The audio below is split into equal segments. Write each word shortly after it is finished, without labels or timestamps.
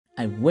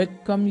I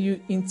welcome you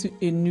into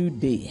a new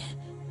day.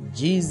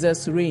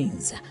 Jesus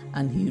reigns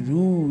and he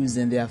rules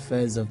in the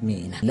affairs of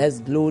men. Let's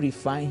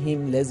glorify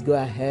him. Let's go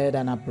ahead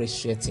and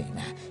appreciate him.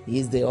 He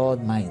is the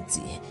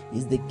Almighty. He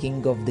is the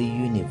King of the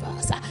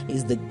universe. He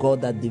is the God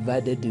that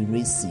divided the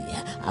Red Sea.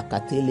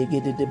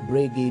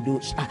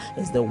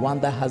 Is the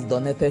one that has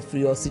donated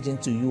free oxygen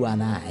to you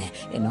and I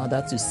in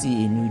order to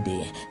see a new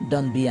day.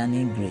 Don't be an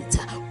ingrate.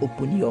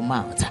 Open your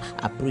mouth.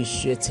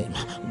 Appreciate him.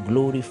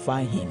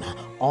 Glorify him.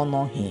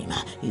 Honor him.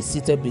 He's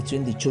seated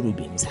between the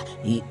cherubims.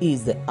 He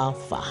is the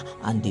Alpha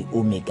and the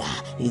Omega.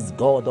 He's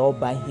God all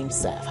by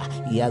himself.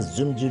 He has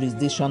assumed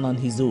jurisdiction on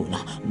his own.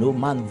 No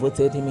man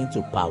voted him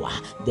into power.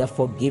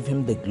 Therefore, give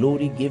him the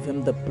glory, give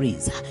him the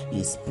praise.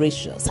 He is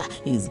precious.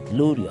 He is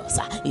glorious.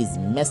 He is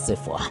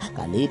merciful.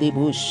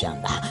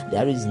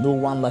 There is no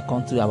one like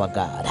unto our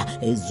God.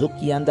 He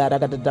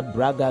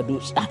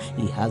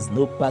has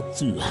no part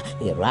two.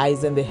 He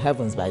rises in the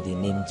heavens by the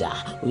name Jah,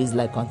 who is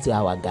like unto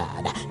our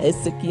God.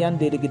 Is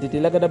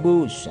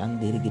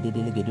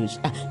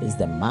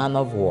the man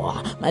of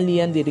war.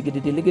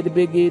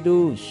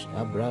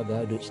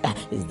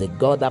 Is the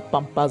God that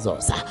pampers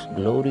us.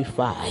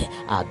 Glorify,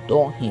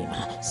 adore him,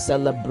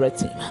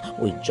 celebrate him.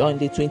 We join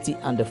the 20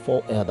 and the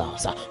 4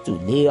 elders to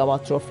lay our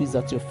trophies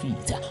at your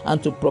feet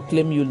and to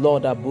proclaim you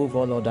Lord above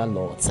all other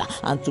lords,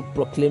 and to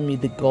proclaim you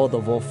the God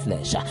of all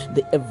flesh,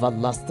 the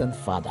everlasting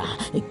Father.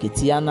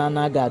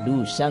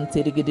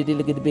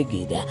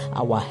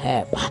 Our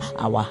help,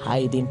 our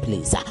hiding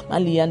place.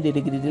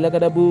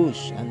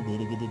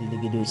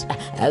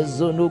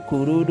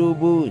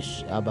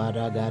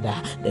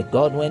 The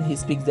God, when he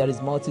speaks, there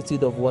is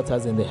multitude of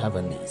waters in the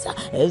heavenlies.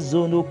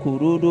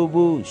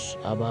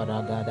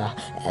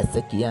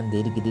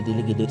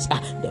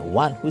 The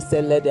one who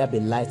said, let there be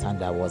light, and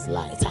there was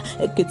light.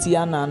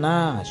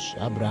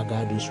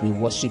 We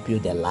worship you,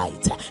 the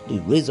light, the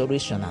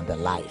resurrection, and the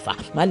life.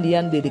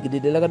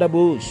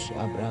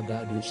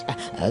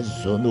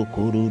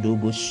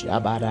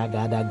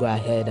 Go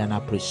ahead and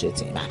appreciate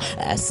him.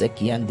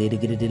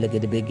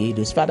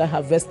 Father,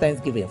 harvest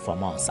thanksgiving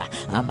from us.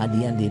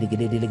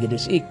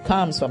 It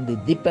comes from the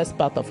deepest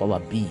part of our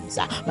beings.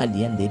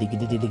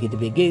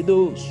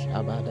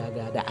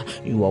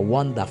 You are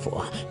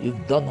wonderful.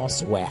 You've done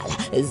us well.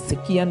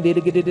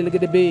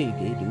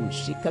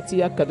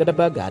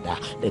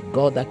 The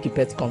God that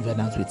keepeth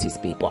covenant with his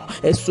people.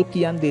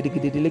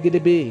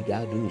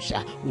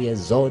 We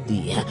exalt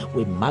thee.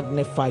 We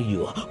magnify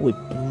you. We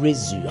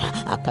praise you.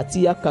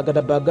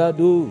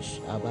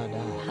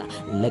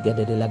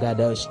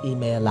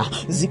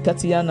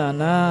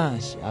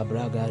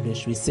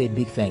 We say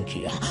big thank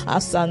you.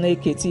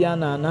 Thank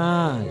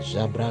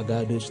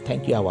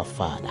you, our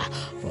Father,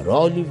 for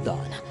all you've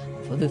done,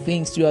 for the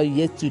things you are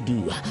yet to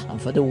do,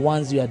 and for the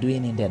ones you are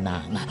doing in the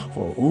now.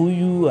 For who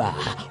you are,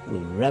 we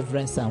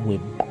reverence and we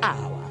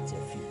bow at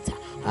your feet.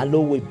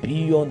 Hallowed be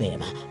your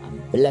name,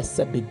 and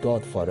blessed be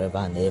God forever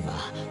and ever.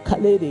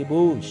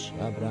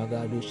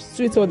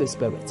 Sweet Holy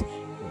Spirit,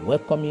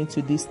 welcome you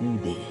to this new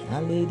day.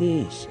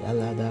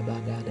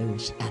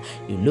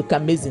 You look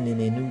amazing in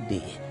a new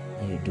day,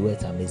 and you do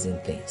it amazing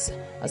things.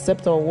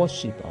 Accept our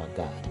worship, our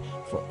God,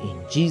 for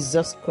in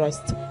Jesus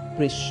Christ's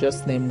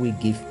precious name we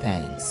give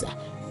thanks.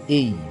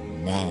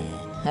 Amen.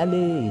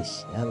 I'm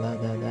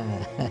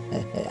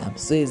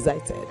so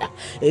excited.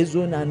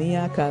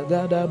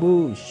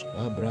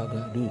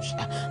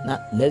 Now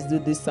let's do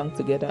this song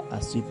together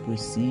as we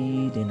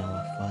proceed in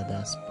our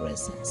Father's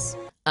presence.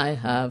 I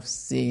have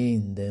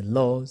seen the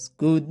Lord's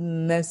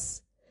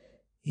goodness,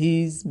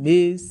 his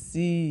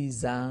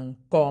mercies and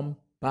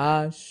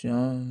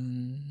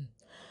compassion.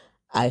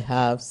 I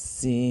have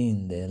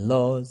seen the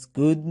Lord's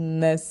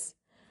goodness.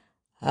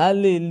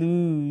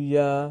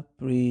 Hallelujah,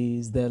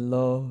 praise the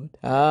Lord.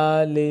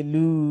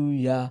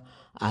 Hallelujah.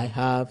 I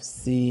have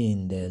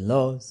seen the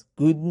Lord's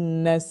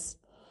goodness,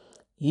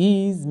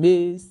 his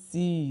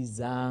mercies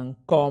and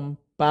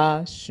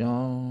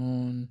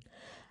compassion.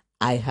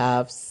 I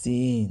have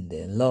seen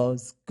the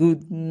Lord's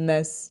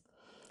goodness.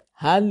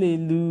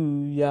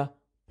 Hallelujah,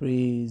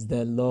 praise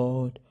the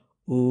Lord.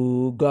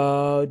 Oh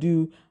God,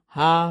 you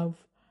have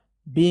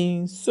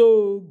been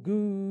so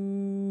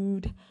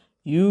good.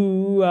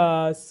 You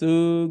are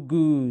so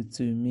good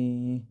to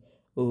me.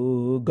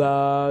 Oh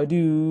God,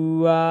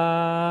 you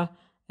are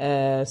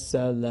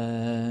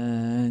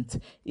excellent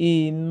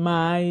in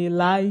my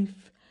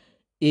life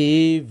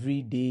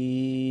every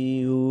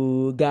day.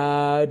 Oh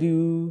God,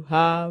 you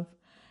have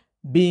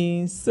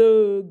been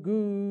so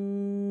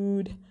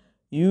good.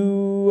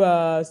 You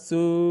are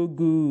so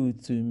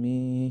good to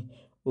me.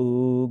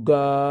 Oh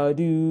God,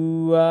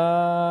 you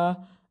are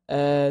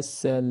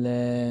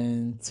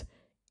excellent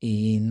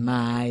in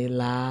my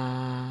life.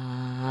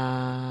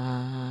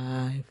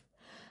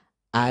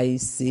 I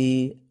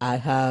say I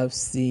have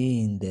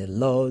seen the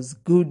Lord's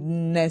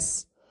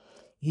goodness,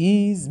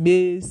 his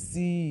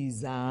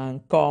mercies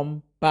and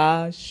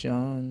compassion.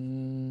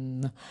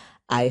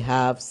 I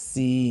have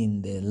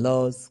seen the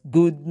Lord's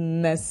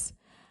goodness.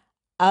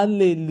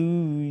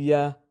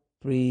 Hallelujah,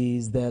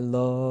 praise the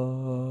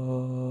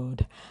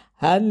Lord.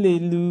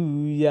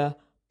 Hallelujah.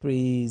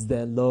 Praise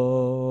the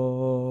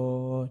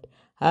Lord.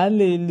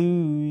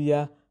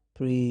 Hallelujah.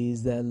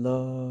 Praise the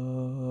Lord.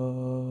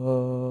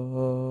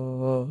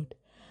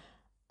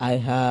 I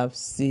have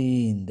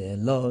seen the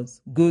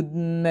Lord's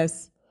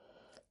goodness,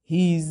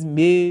 His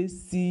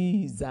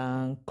mercies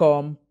and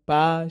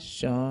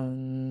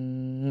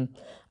compassion.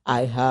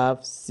 I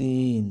have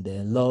seen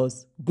the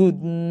Lord's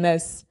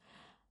goodness.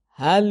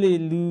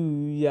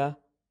 Hallelujah.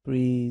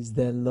 Praise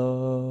the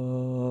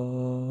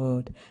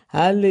Lord.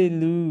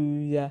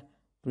 Hallelujah.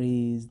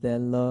 Praise the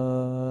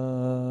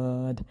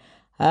Lord.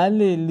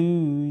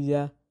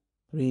 Hallelujah.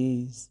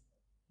 Praise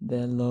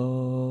the Lord.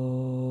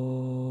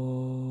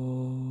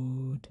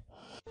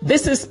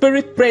 This is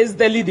Spirit Praise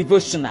Daily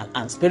Devotional,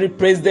 and Spirit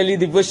Praise Daily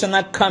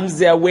Devotional comes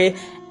their way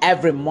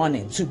every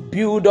morning to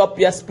build up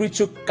your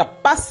spiritual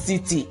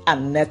capacity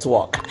and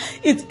network.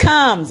 It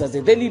comes as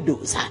a daily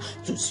dose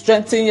to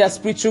strengthen your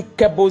spiritual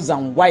cables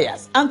and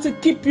wires and to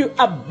keep you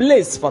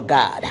ablaze for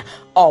God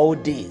all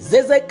day.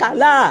 Zeze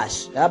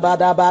kalash,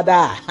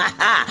 abadabada,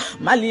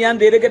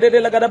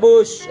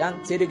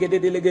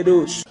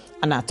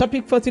 and our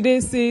topic for today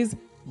says,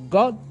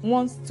 God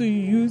wants to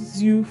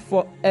use you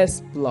for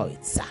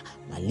exploits.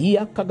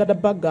 Malia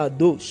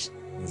kagadabagadosh,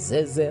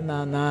 zeze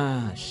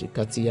nana,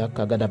 shikatia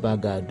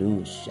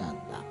kagadabagadosh.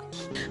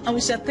 And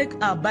we shall take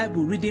our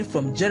Bible reading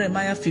from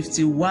Jeremiah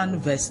 51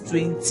 verse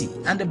 20.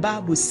 And the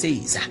Bible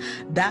says,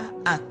 Thou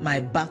art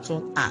my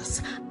battle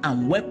axe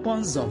and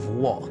weapons of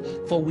war.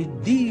 For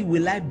with thee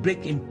will I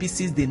break in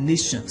pieces the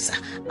nations,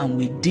 and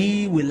with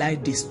thee will I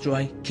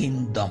destroy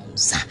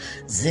kingdoms.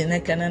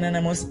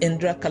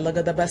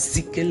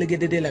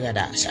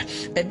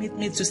 Permit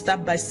me to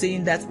start by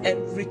saying that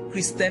every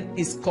Christian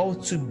is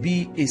called to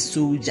be a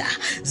soldier.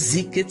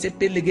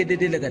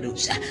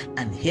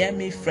 And hear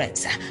me,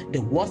 friends,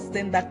 the worst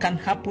thing that can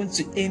happen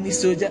to any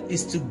soldier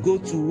is to go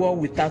to war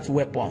without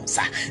weapons.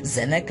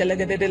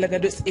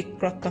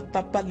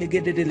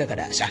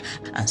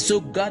 And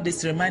so God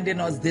is reminding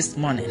us this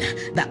morning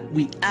that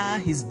we are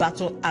His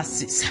battle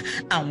axes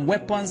and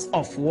weapons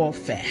of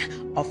warfare.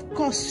 Of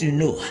course, you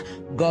know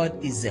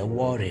God is a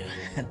warrior.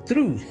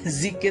 True.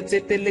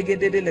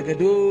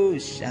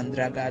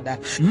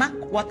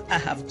 Mark what I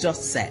have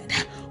just said.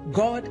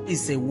 God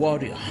is a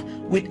warrior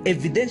with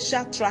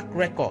evidential track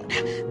record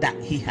that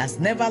He has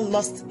never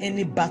lost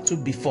any battle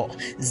before,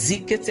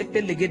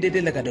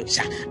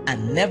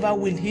 and never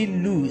will He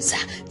lose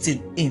till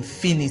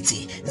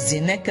infinity. As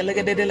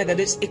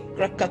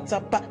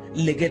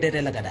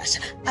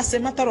a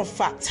matter of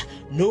fact,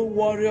 no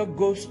warrior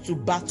goes to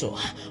battle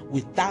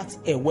without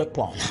a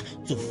weapon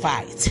to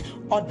fight.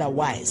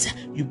 Otherwise,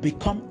 you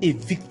become a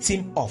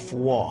victim of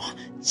war.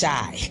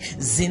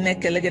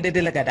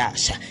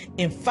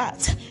 In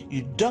fact,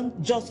 you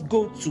don't just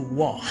go to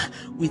war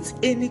with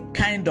any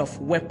kind of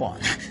weapon.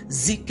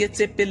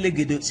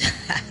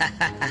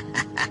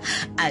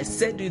 I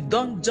said you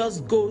don't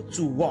just go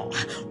to war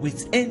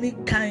with any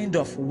kind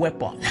of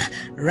weapon.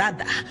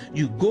 Rather,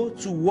 you go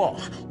to war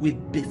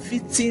with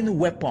befitting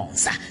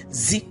weapons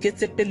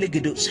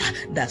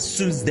that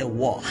suits the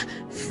war.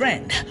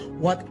 Friend,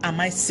 what am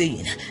I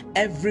saying?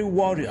 Every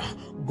warrior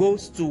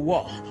goes to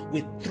war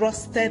with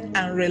trusted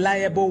and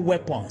reliable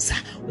weapons,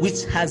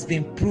 which has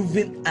been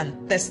proven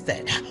and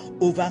tested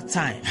over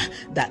time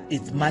that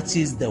it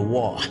matches the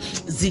war.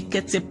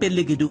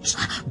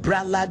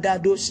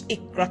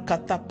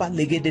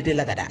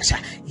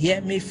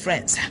 Hear me,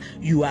 friends,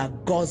 you are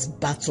God's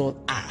battle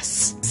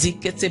axe.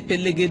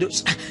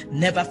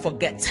 Never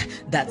forget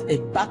that a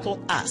battle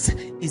axe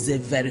is a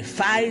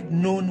verified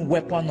known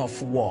weapon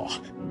of war.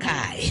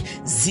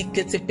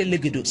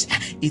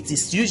 It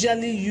is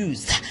usually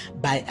used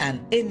by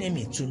an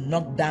enemy to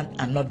knock down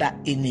another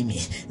enemy.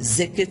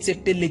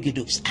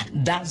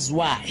 That's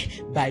why,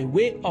 by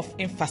way of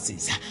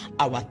emphasis,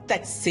 our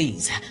text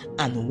says,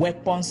 and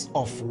weapons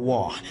of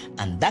war.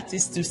 And that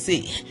is to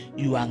say,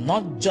 you are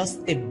not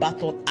just a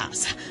battle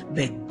axe,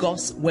 but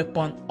God's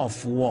weapon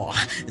of war.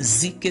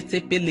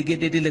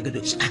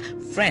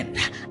 Friend,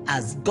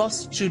 as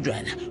God's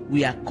children,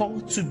 we are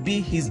called to be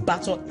His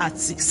battle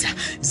axes,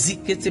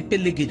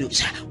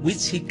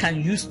 which He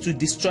can use to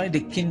destroy the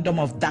kingdom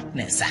of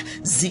darkness.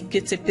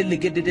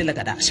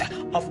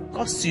 Of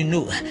course, you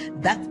know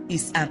that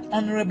is an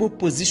honorable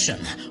position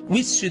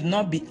which should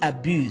not be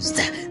abused.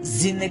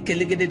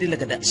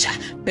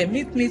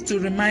 Permit me to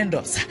remind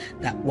us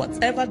that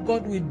whatever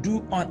God will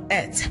do on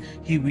earth,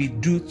 He will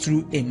do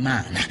through a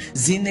man.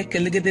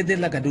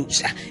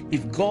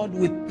 If God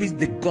will preach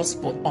the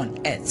gospel on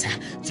earth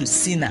to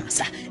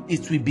sinners,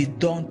 it will be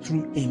done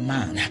through a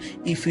man.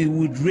 If He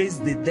would raise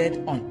the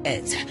dead on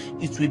earth,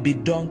 it will be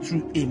done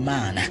through a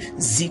man.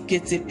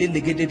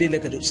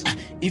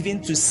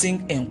 Even to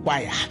sing and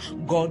choir,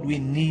 God will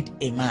need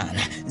a man.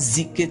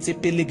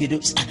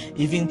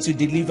 Even to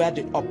deliver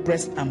the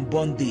oppressed and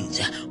bondage,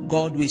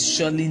 God will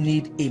surely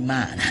need a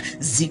man.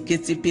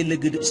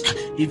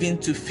 Even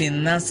to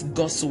finance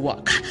God's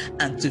work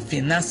and to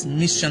finance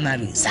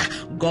missionaries,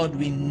 God,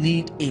 we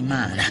need a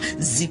man.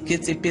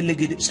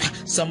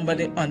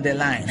 Somebody on the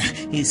line,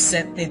 he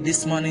sent me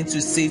this morning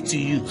to say to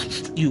you,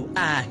 you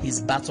are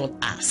his battle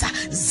axe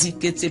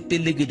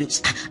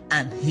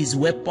and his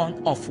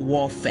weapon of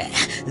warfare.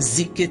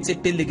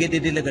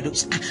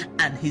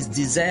 And his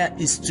desire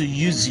is to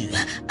use you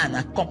and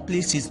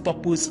accomplish his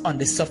purpose on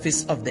the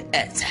surface of the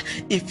earth.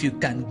 If you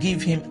can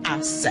give him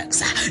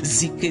access,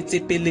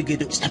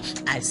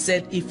 I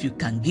said, if you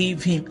can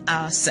give him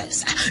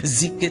access,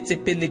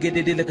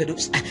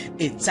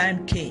 a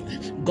time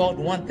came, God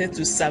wanted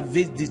to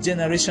salvage the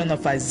generation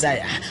of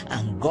Isaiah,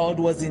 and God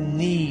was in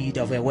need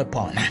of a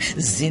weapon.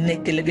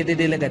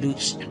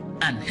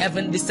 And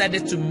heaven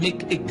decided to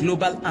make a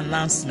global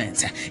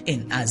announcement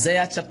in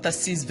Isaiah chapter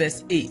 6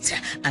 verse 8.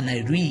 And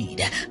I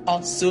read,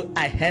 also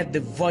I heard the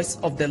voice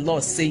of the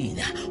Lord saying,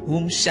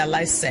 whom shall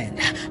I send,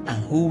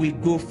 and who will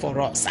go for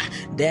us?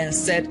 Then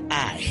said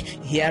I,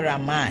 here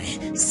am I,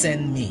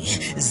 send me.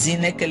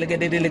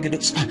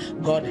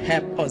 God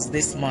help us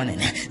this morning.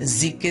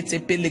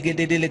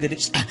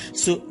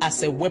 So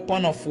as a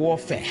weapon of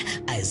warfare,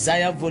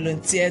 Isaiah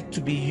volunteered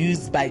to be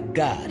used by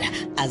God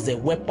as a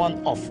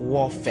weapon of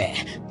warfare.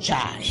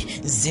 I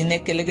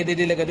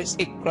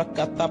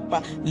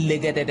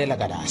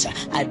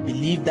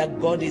believe that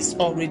God is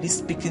already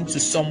speaking to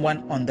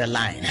someone on the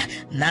line.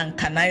 Now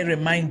can I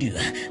remind you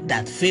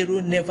that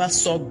Pharaoh never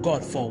saw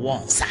God for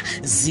once.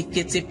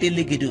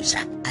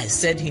 I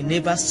said he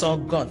never saw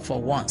God for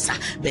once,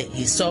 but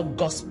he saw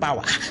God's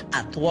power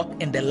at work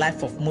in the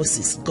life of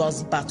Moses,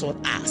 God's battle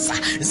axe.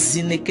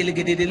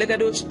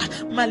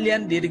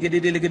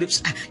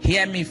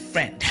 Hear me,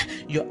 friend.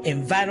 Your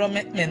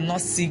environment may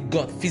not see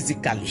God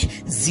physically.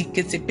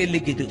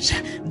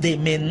 They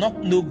may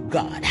not know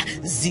God,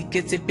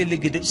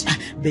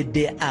 but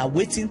they are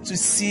waiting to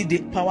see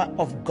the power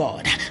of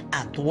God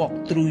at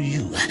work through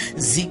you.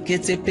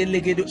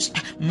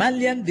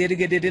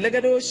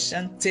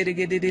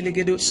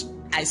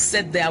 I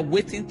said they are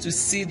waiting to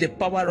see the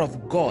power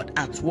of God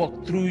at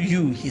work through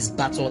you, his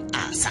battle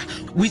axe,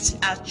 which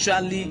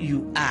actually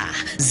you are.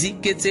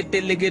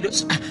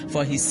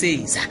 For he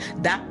says,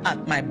 thou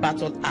art my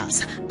battle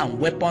axe and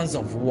weapons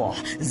of war.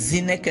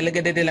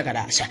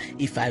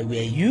 If I were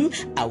you,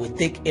 I would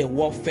take a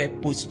warfare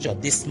posture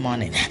this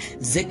morning.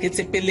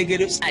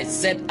 I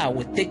said I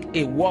would take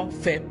a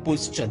warfare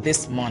posture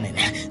this morning.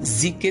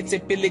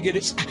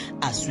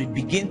 As we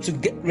begin to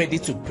get ready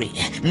to pray.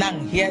 Now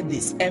hear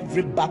this,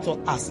 every battle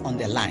axe on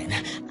the line.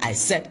 I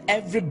said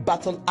every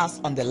battle axe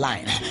on the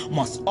line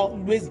must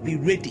always be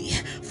ready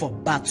for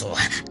battle.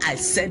 I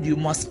said you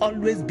must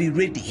always be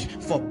ready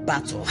for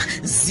battle.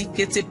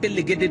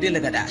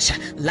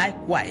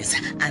 Likewise,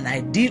 an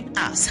ideal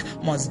axe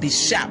must be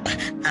sharp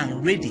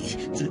and ready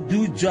to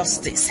do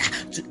justice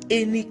to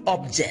any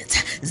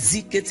object.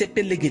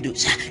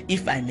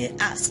 If I may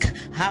ask,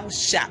 how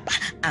sharp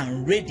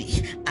and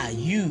ready are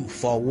you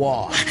for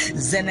war?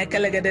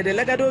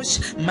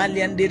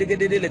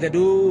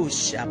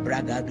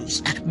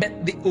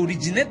 But the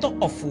originator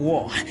of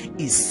war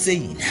is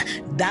saying,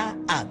 thou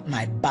art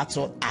my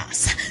battle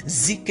axe.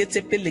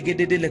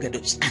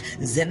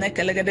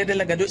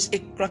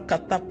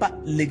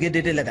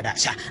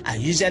 I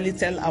usually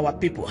tell our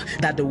people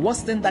that the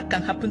worst thing that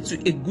can happen to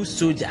a good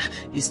soldier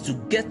is to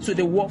get to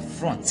the war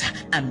front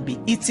and be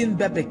eating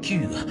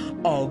barbecue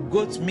or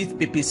goat meat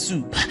pepper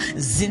soup.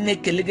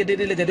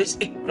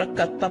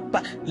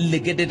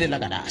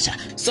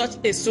 Such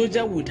a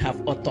soldier would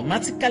have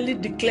automatically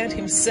declared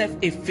himself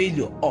a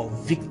failure or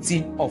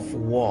victim of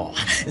war.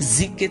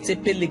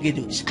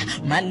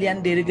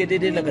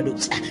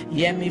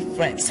 Hear me,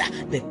 friends.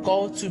 The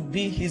call to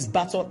be his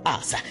battle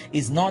axe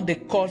is not the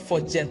call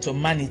for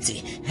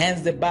gentlemanity.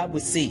 Hence the Bible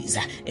says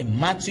in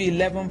Matthew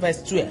 11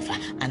 verse 12,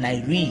 and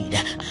I read,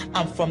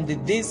 and from the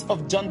days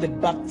of John the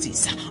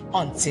Baptist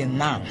until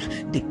now,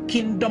 the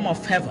kingdom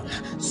of heaven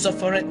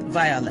suffereth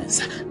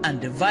violence,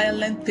 and the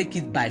violent take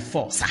it by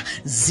force.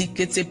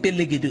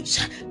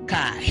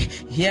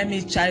 Hear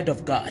me, child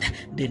of God.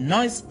 The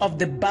noise of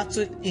the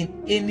battle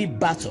in any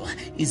battle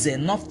is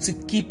enough to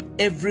keep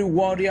every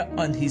warrior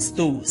on his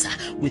toes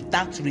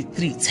without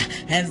retreat.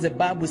 Hence the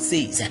Bible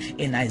says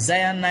in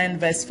Isaiah 9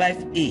 verse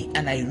 5a,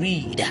 and I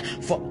read,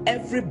 for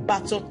every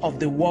battle of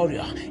the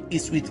warrior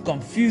is with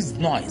confused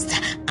noise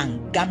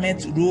and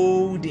garment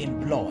rolled in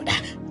blood.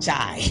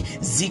 Now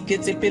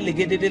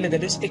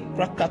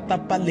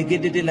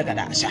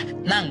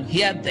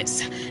hear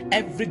this,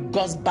 every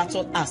God's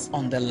battle axe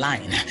on the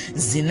line.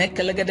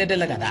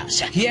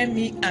 Hear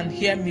me and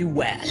hear me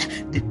well.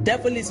 The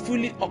devil is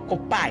fully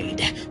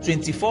occupied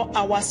 24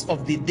 hours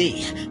of the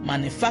day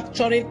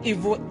manufacturing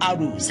evil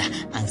arrows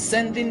and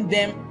sending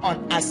them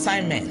on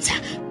assignment.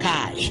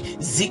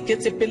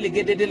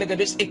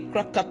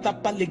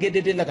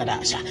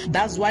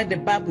 That's why the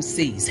Bible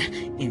says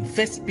in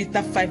 1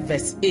 Peter 5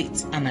 verse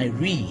 8, and I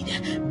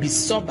read, be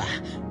sober,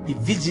 be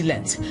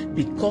vigilant,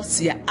 because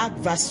your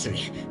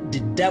adversary, the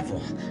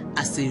devil,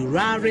 as a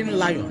roaring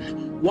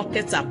lion,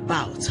 walketh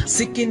about,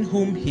 seeking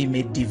whom he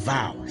may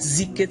devour.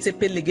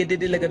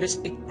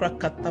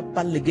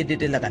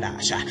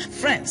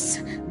 Friends,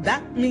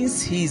 that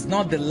means he is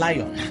not the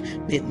lion,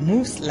 it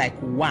moves like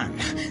one.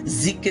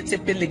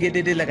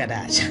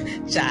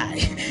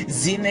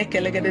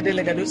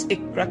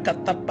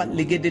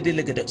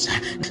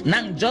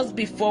 Now, just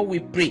before we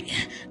pray,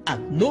 at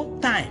no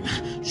time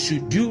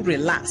should you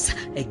relax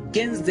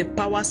against the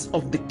powers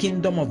of the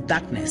kingdom of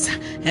darkness.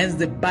 Hence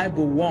the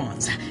Bible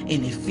warns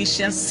in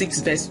Ephesians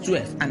 6 verse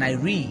 12, and I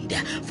read,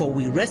 for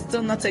we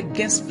wrestle not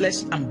against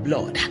flesh and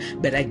blood,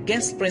 but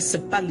against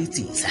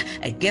principalities,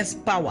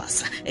 against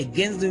powers,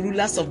 against the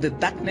rulers of the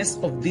darkness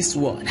of this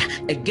world,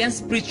 against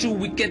spiritual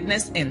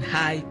wickedness in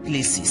high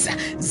places.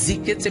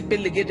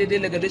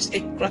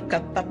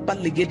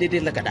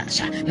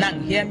 Now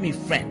hear me,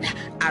 friend,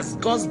 as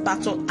God's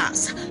battle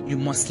us, you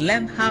must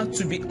learn how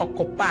to be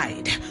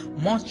occupied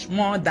much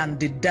more than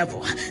the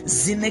devil.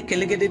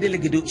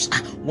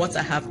 What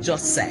I have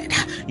just said,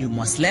 you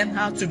must learn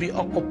how to be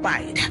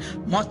occupied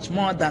much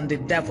more than the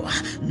devil.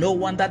 No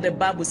wonder the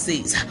Bible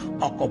says,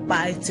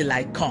 occupy till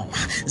I come.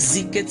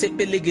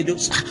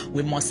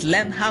 We must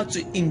learn how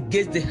to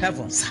engage the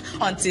heavens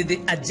until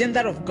the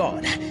agenda of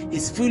God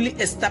is fully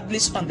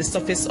established on the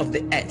surface of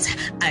the earth.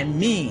 I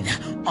mean,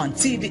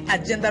 until the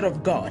agenda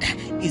of God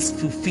is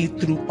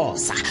fulfilled through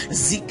us.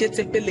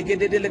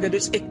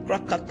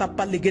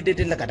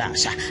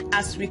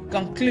 As we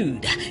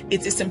conclude,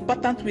 it is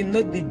important we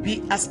note the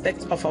B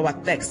aspect of our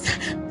text,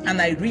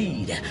 and I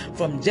read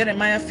from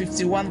Jeremiah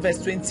 51 verse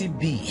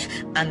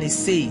 20b, and it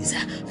says,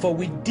 for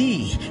with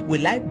thee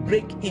will I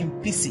break in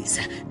pieces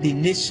the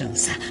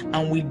nations,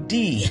 and with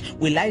thee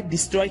will I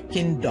destroy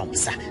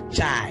kingdoms.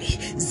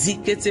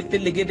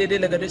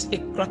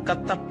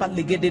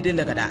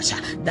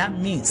 That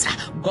means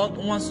God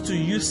wants to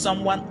use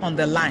someone on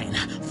the line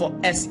for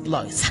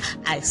exploits.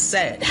 I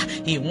said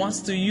he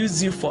wants to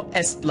use you for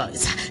exploits.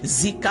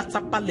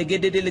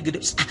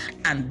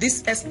 And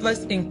these exploits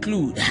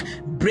include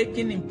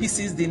breaking in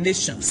pieces the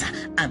nations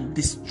and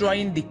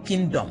destroying the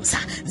kingdoms,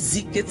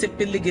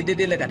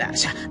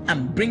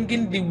 and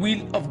bringing the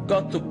will of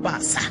God to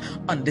pass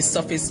on the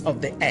surface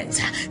of the earth,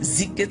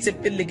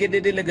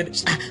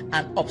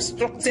 and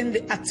obstructing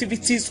the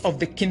activities of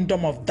the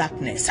kingdom of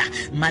darkness.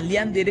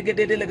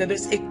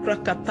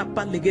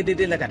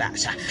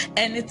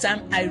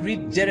 Anytime I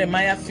read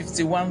Jeremiah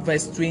 51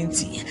 verse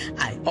 20,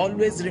 I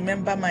always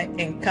remember my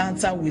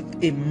encounter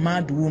with a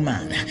mad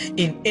woman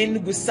in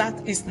Enugu,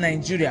 Southeast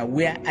Nigeria,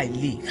 where I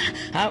live.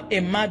 How a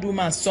mad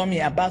woman saw me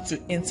about to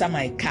enter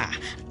my car.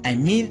 I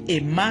mean,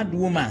 a mad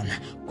woman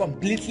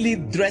completely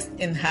dressed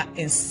in her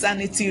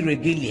insanity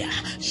regalia.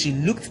 She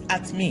looked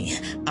at me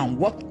and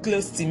walked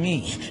close to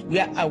me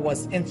where I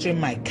was entering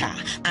my car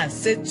and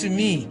said to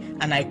me,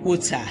 and I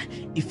quote her,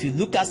 if you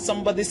look at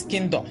somebody's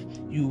kingdom,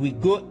 you will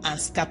go and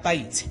scatter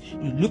it.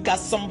 You look at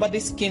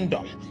somebody's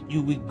kingdom,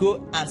 you will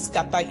go and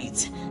scatter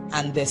it.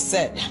 And they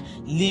said,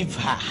 leave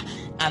her.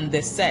 And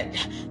they said,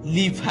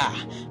 leave her.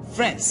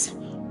 Friends,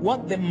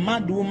 what the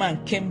mad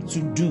woman came to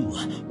do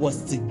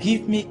was to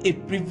give me a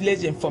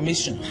privileged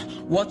information,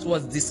 what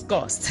was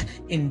discussed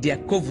in their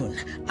coven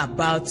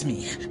about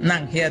me.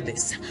 Now hear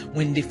this.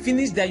 When they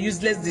finish their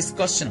useless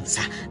discussions,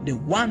 the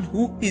one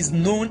who is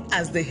known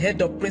as the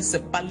head of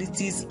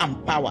principalities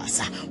and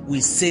powers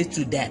will say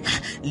to them,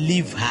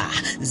 leave her.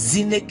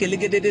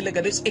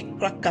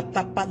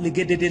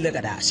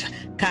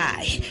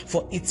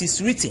 For it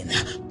is written,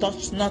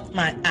 touch not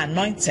my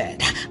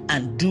anointed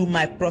and do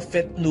my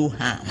prophet no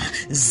harm.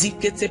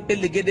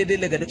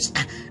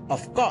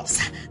 Of course,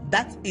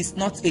 that is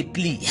not a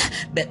plea,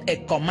 but a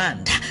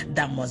command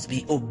that must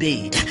be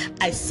obeyed.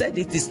 I said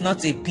it is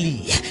not a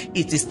plea,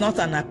 it is not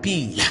an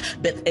appeal,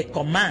 but a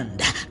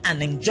command,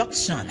 an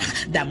injunction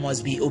that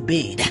must be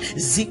obeyed. I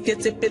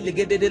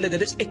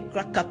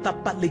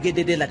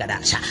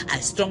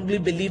strongly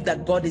believe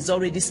that God is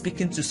already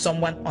speaking to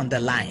someone on the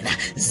line.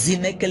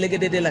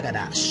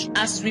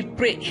 As we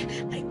pray,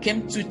 I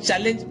came to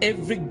challenge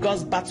every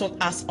God's battle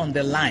ass on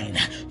the line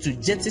to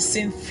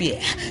jettison fear.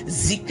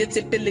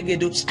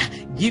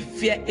 Give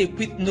fear a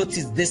quick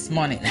notice this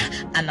morning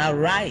and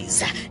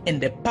arise in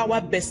the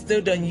power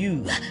bestowed on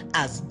you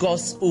as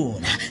God's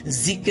own,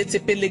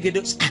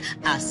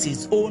 as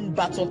his own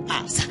battle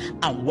axe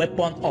and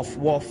weapon of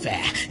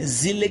warfare,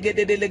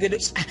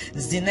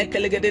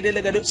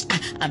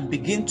 and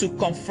begin to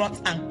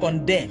confront and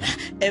condemn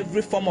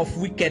every form of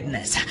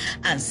wickedness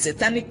and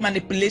satanic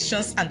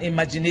manipulations and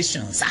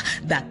imaginations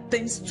that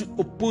tends to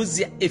oppose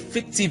their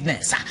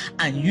effectiveness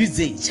and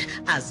usage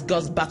as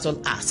God's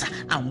battle axe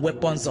and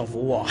weapons of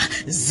war.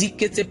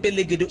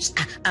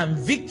 And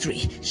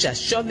victory shall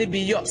surely be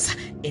yours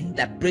in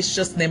the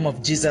precious name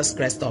of Jesus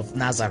Christ of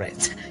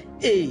Nazareth.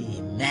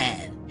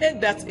 Amen.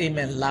 Make that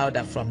amen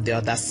louder from the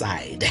other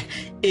side.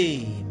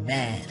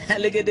 Amen.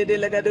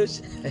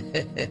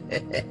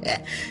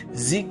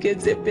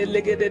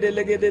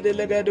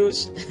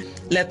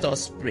 Let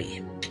us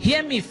pray.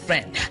 Hear me,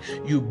 friend.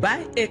 You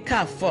buy a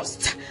car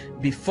first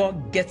before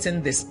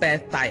getting the spare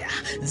tire.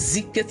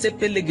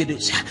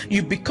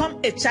 You become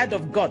a child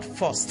of God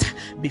first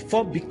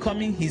before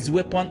becoming his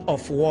weapon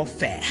of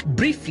warfare.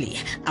 Briefly,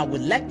 I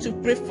would like to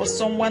pray for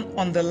someone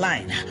on the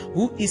line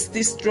who is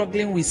still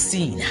struggling with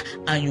sin,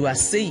 and you are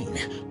saying,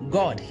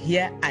 God,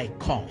 here I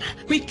come.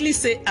 Quickly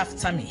say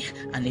after me.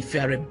 And if you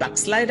are a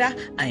backslider,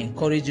 I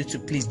encourage you to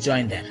please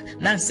join them.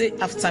 Now say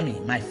after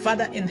me. My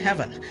Father in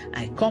heaven,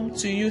 I come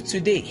to you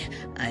today.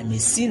 I'm a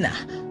sinner.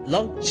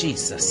 Lord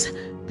Jesus,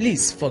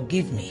 please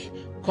forgive me.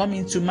 Come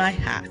into my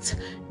heart.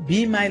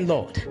 Be my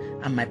Lord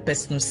and my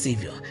personal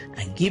Savior.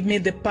 And give me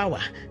the power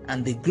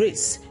and the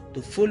grace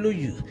to follow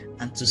you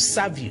and to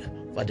serve you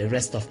for the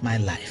rest of my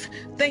life.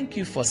 Thank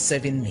you for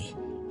saving me.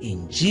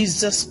 In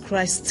Jesus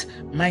Christ's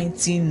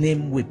mighty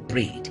name we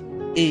prayed.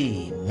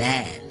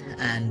 Amen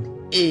and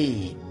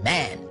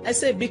amen. I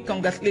say big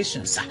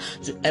congratulations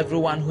to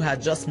everyone who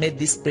has just made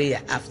this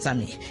prayer after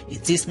me.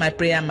 It is my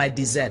prayer and my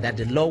desire that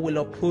the Lord will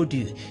uphold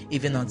you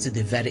even until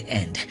the very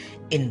end.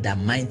 In the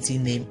mighty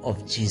name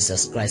of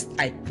Jesus Christ,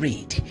 I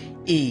prayed.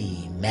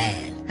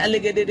 Amen.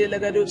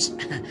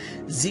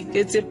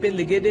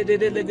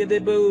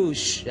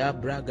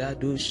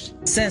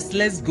 Sense,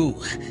 let's go.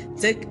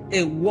 Take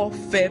a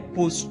warfare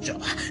posture.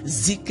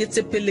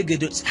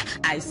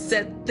 I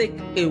said take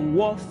a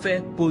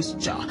warfare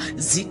posture.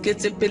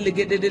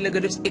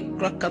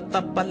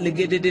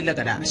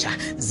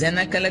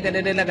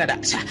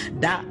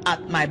 Thou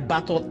art my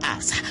battle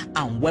axe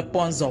and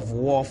weapons of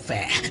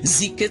warfare.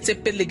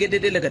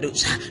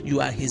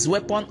 You are his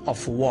weapon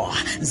of war.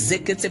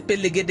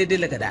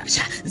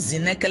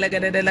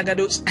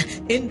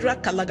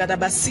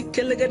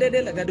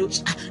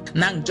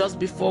 Now, just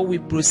before we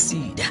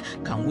proceed,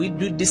 can we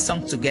do this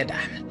song together?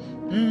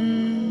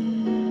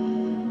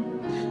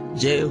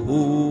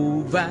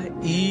 Jehovah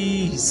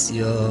is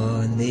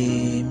your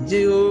name.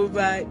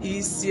 Jehovah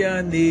is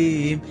your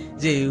name.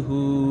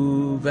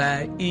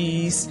 Jehovah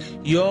is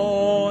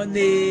your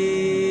name.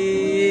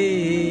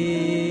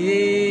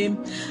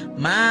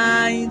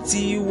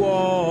 Mighty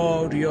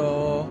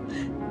warrior,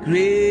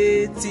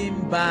 great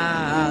in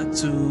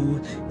battle.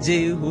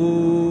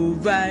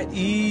 Jehovah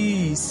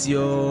is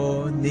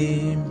your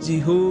name.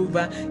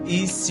 Jehovah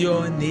is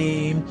your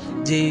name.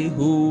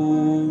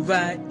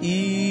 Jehovah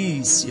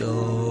is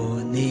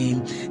your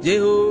name.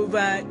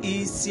 Jehovah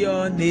is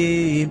your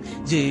name.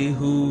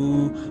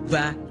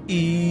 Jehovah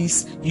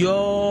is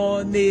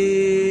your name.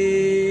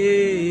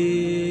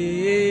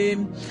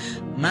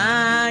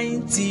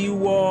 Mighty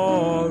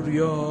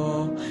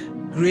warrior,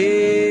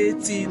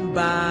 great in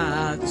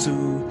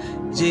battle.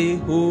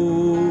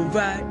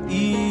 Jehovah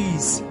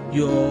is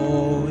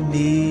your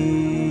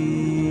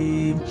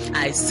name.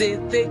 I say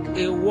take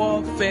a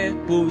warfare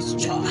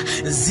posture.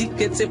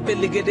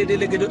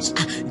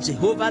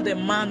 Jehovah the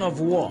man of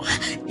war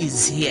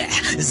is here.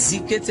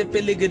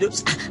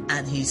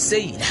 And he's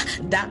saying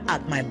that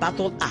at my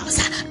battle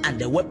axe and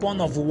the weapon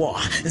of war.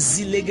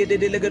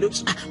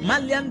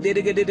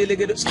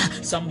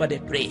 Somebody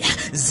pray.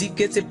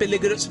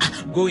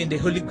 Go in the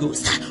Holy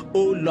Ghost.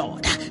 Oh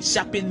Lord,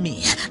 sharpen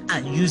me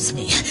and use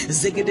me.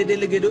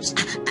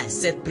 I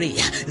said pray.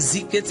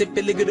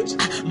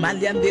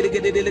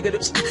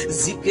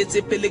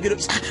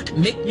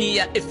 Make me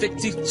an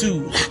effective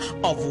tool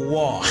of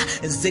war.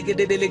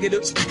 Effective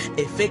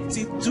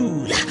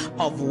tool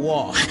of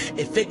war.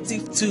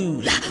 Effective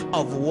tool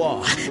of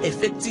war.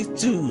 Effective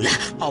tool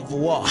of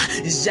war.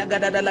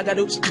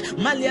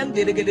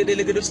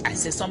 I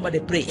say somebody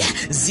pray.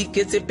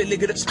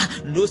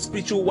 No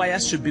spiritual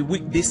wires should be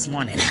weak this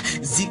morning.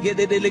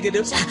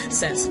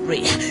 Sense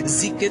pray.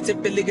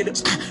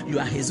 You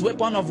are his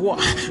weapon of war.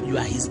 You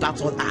are his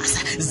battle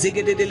axe.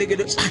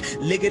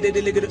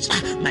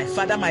 My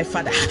Father,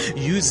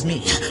 use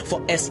me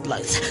for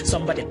exploits.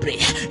 Somebody pray.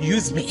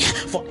 Use me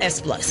for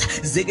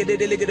exploits.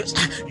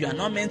 You are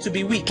not meant to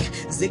be weak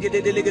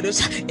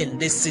in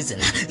this season.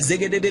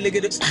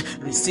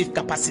 Receive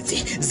capacity.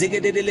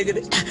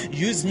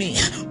 Use me,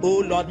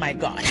 oh Lord my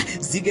God,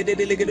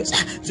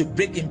 to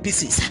break in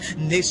pieces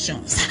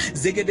nations.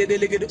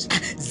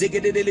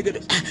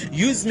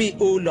 Use me,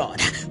 oh Lord,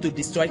 to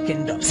destroy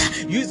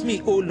kingdoms. Use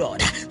me, oh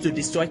Lord, to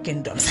destroy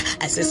kingdoms.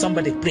 I say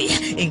somebody pray,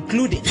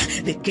 including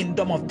the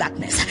kingdom of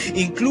darkness,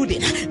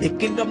 including the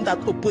kingdom that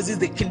opposes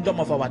the kingdom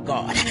of our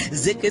God.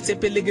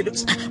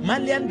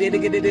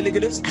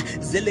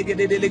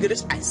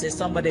 I say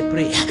somebody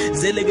pray.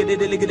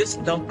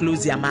 Don't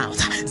close your mouth.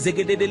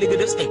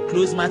 A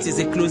closed mouth is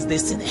a closed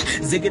destiny.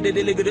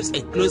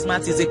 A closed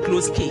mouth is a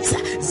closed case.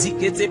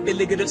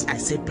 I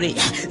say pray.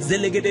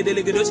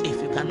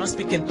 If you cannot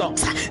speak in tongues,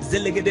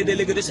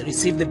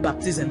 Receive the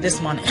baptism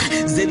this morning.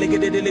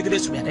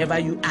 Wherever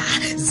you are.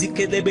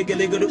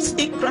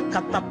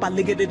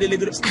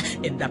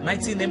 In the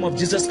mighty name of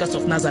Jesus Christ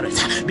of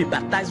Nazareth, be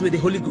baptized with the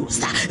Holy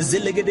Ghost.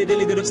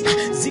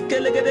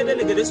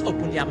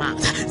 Open your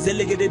mouth.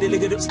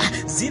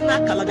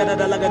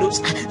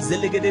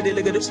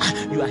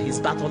 You are his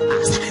battle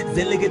axe.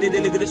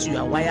 You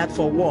are wired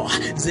for war.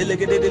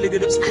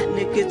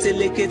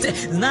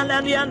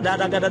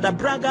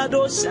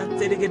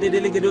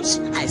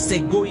 I say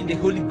go in the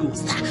Holy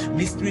Ghost,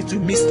 mystery to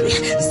mystery.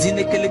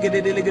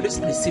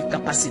 Receive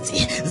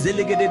capacity.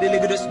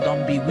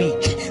 Don't be weak.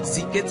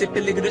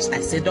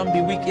 I say don't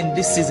be weak in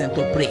this season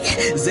to pray.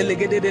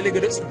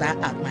 That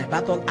at my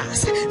battle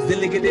ask.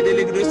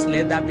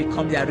 Let that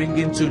become your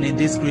ringing tune in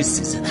this great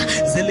season.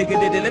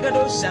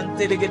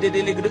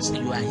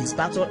 You are his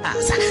battle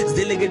ask.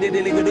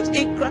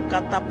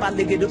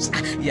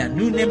 Your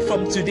new name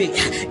from today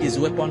is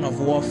weapon of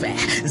warfare.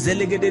 I say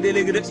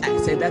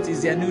that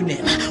is your new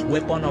name,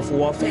 weapon of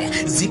warfare.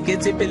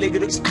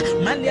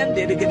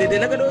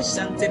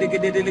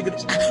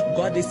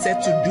 God is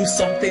said to do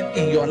something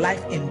in your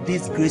life in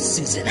this great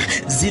season.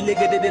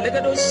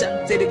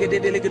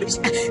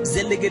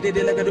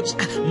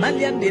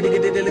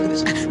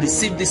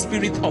 Receive the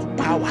spirit of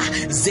power.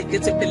 I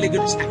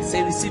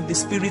say receive the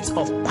spirit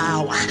of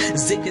power.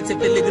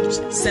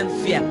 Send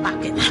fear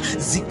packing.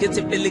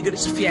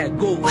 Fear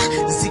go.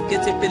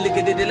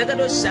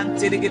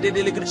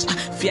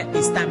 Fear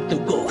is time to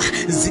go.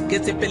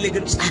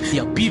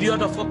 Your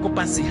period of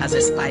occupancy has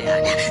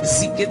expired.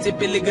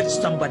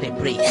 Somebody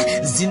pray.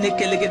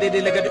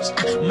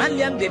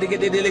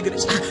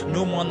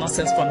 No more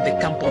nonsense from the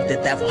camp of the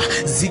devil.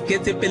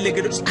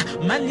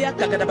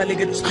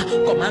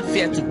 Command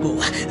fear to go.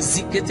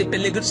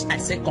 I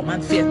say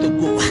command fear to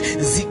go.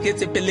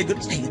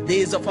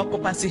 Days of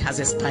occupancy has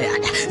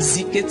expired.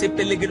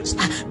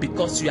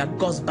 Because you are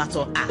God's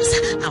battle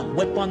axe and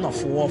weapon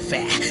of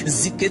warfare.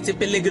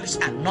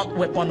 And not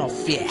weapon of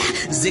fear.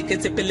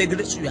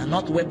 You are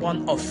not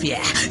weapon of fear.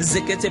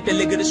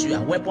 You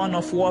are weapon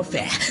of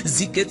warfare.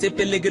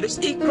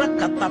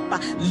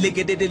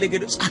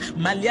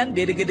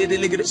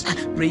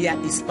 Prayer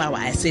is power.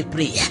 I say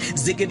pray.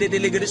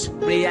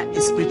 Prayer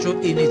is spiritual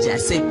energy. I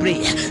say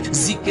pray.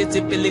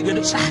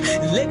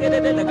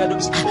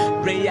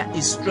 Prayer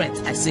is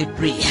strength. I say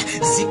pray.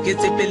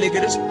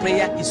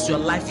 Prayer is your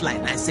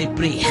lifeline. I say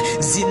pray.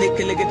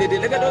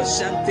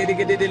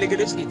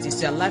 It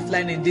is your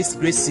lifeline in this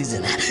great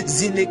season.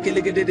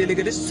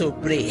 So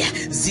pray.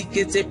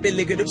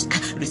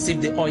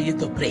 Receive the oil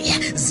to pray.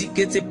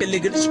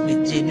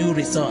 With genuine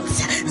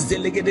results.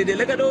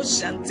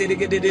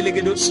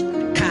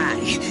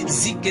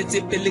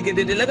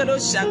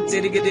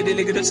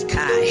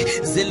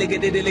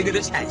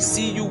 I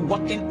see you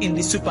walking in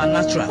the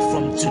supernatural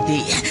from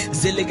today.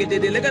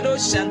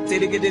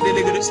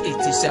 It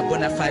is a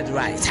bona fide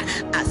right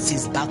as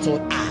his battle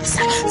axe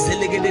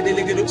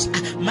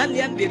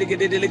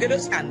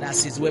and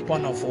as his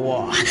weapon of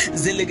war.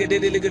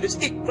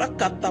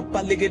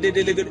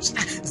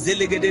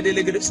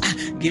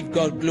 Give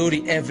God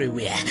glory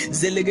everywhere.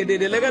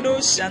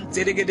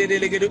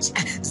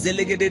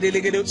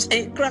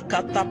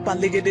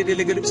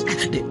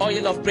 The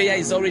oil of prayer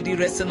is already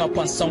resting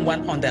upon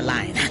someone on the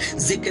line.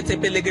 Take it.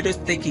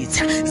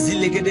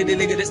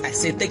 I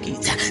say take it.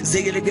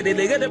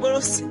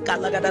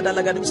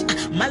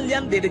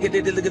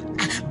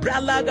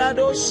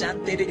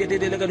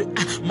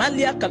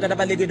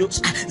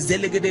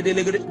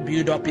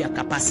 Build up your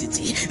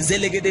capacity.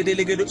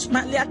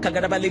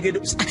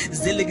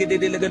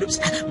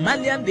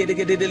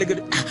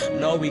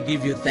 Lord, we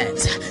give you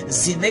thanks.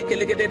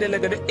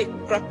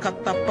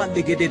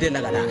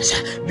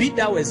 Be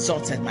thou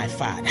exalted, my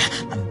Father,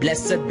 and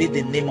blessed be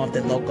the name of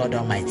the Lord God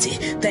Almighty.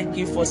 Thank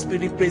you for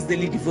Spirit Praise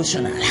Daily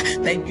Devotional.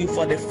 Thank you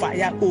for the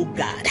fire, oh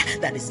God,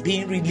 that is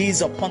being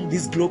released upon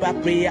this global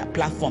prayer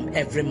platform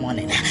every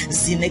morning. Thank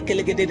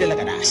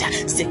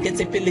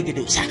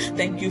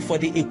you for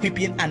the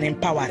equipping and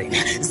empowering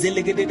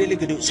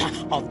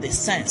of the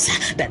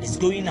sense that is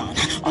going on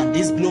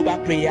this global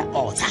prayer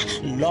altar.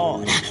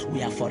 Lord,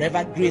 we are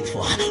forever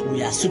grateful.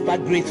 We are super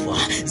grateful.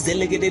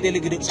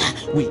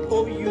 We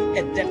owe you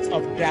a debt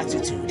of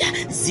gratitude.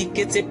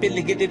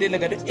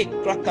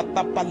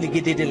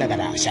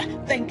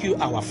 Thank you,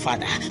 our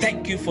Father.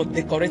 Thank you for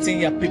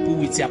decorating your people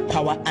with your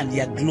power and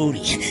your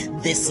glory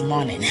this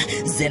morning.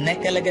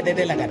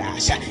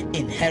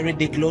 Inherit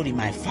the glory,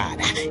 my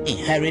Father.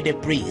 Inherit the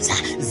praise.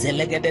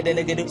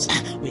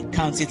 We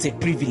count it a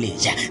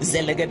privilege.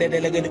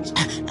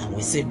 And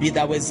we say, be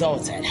thou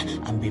exalted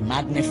and be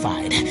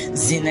magnified.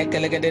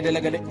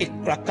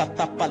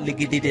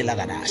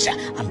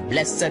 And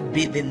blessed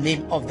be the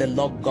name of the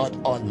Lord God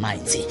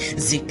Almighty,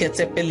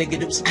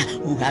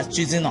 who has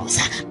chosen us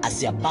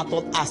as your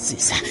battle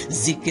axes.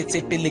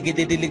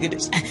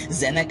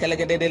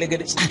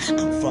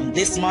 And from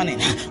this morning,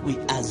 we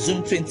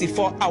assume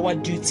 24-hour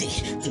duty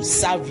to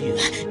serve you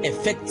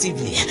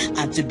effectively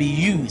and to be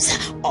used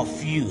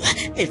of you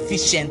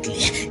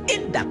efficiently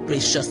in the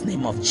precious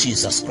name of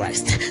Jesus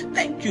Christ.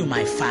 Thank you,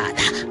 my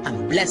Father,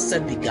 and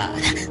blessed be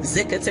God.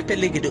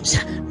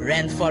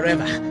 Reign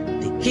forever,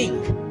 the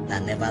King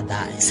that never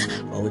dies.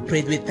 For we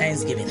prayed with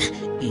thanksgiving.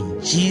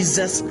 In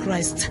Jesus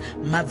Christ's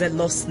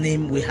marvelous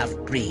name we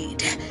have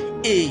prayed.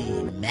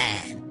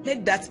 Amen.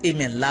 Make that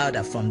amen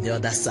louder from the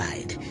other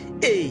side.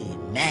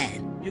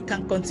 Amen. You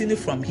can continue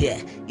from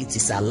here. It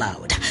is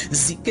allowed.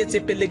 Zikete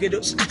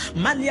pelegedos,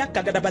 malia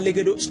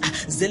kagadabalegedos,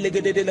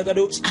 zelegede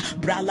delegados,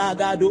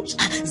 bralagados,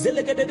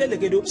 zelegede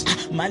delegados,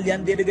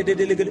 malian delegede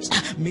delegados,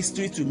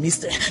 mystery to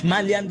mystery,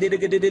 malian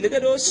delegede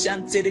delegados,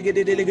 shante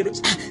delegede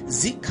delegados,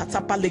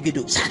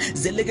 zikatapalegedos,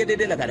 zelegede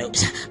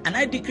delegados. And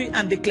I decree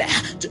and declare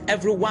to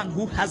everyone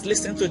who has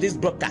listened to this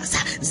broadcast,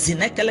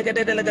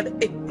 zinekelegede delegede,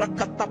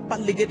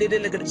 ekrakatapalegede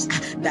delegados,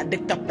 that the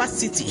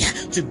capacity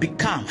to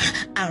become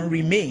and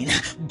remain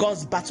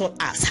God's battle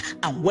axe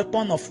and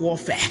weapon of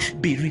warfare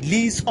be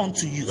released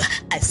unto you.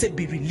 I say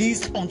be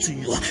released unto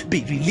you,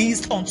 be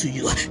released unto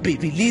you, be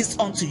released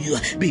unto you,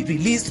 be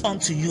released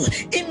unto you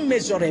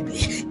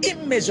immeasurably,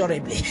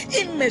 immeasurably,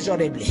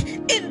 immeasurably.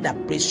 In the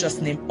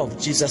precious name of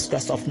Jesus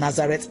Christ of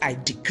Nazareth, I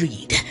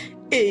decreed.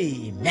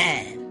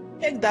 Amen.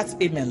 Make that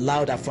amen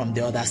louder from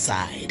the other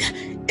side.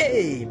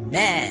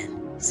 Amen.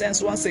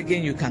 Since once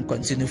again you can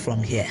continue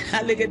from here.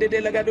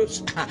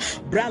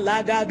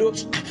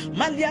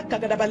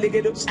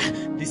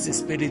 This is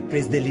Spirit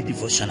Praise Daily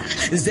Devotional.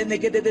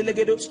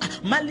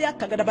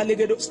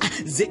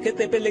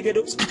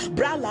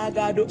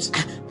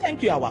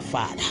 Thank you, our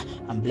Father,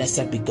 and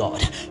blessed be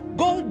God.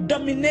 Go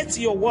dominate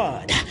your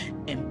word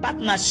in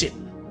partnership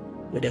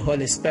with the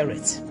Holy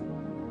Spirit.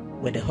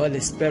 With the Holy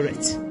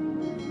Spirit.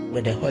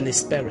 With the Holy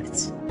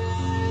Spirit.